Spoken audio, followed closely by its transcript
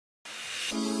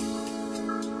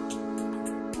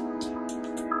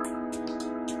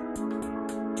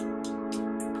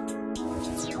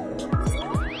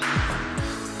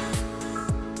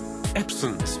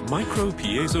Epson's micro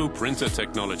piezo printer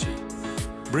technology,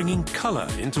 bringing color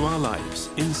into our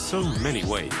lives in so many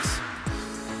ways.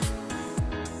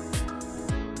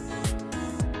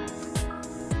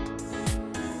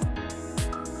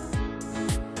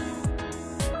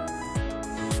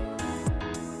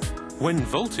 When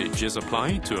voltage is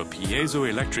applied to a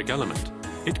piezoelectric element,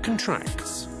 it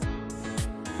contracts.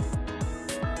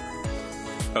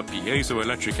 A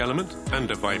piezoelectric element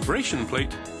and a vibration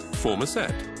plate form a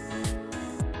set.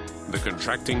 The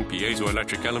contracting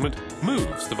piezoelectric element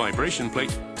moves the vibration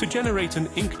plate to generate an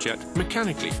inkjet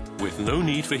mechanically with no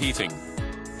need for heating.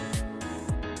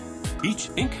 Each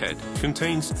inkhead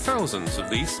contains thousands of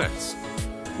these sets,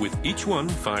 with each one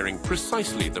firing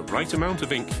precisely the right amount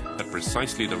of ink at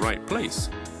precisely the right place,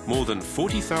 more than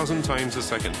 40,000 times a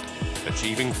second,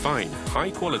 achieving fine,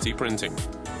 high-quality printing.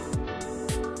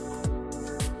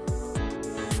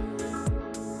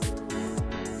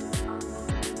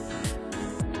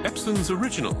 Epson's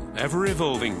original,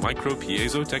 ever-evolving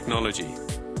micro-piezo technology.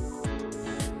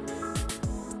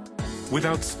 With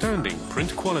outstanding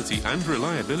print quality and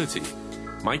reliability,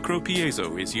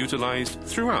 micro-piezo is utilized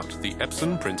throughout the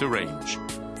Epson printer range.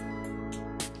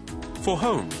 For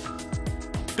home,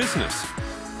 business,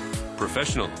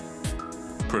 professional,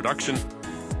 production,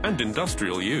 and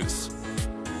industrial use.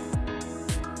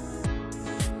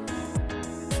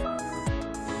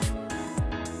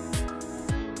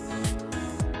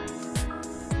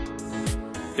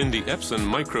 In the Epson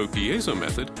micro-piezo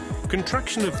method,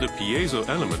 contraction of the piezo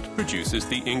element produces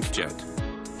the inkjet.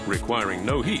 Requiring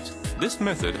no heat, this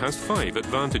method has 5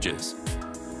 advantages: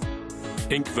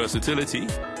 ink versatility,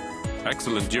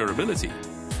 excellent durability,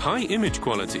 high image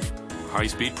quality,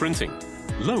 high-speed printing,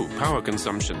 low power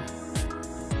consumption,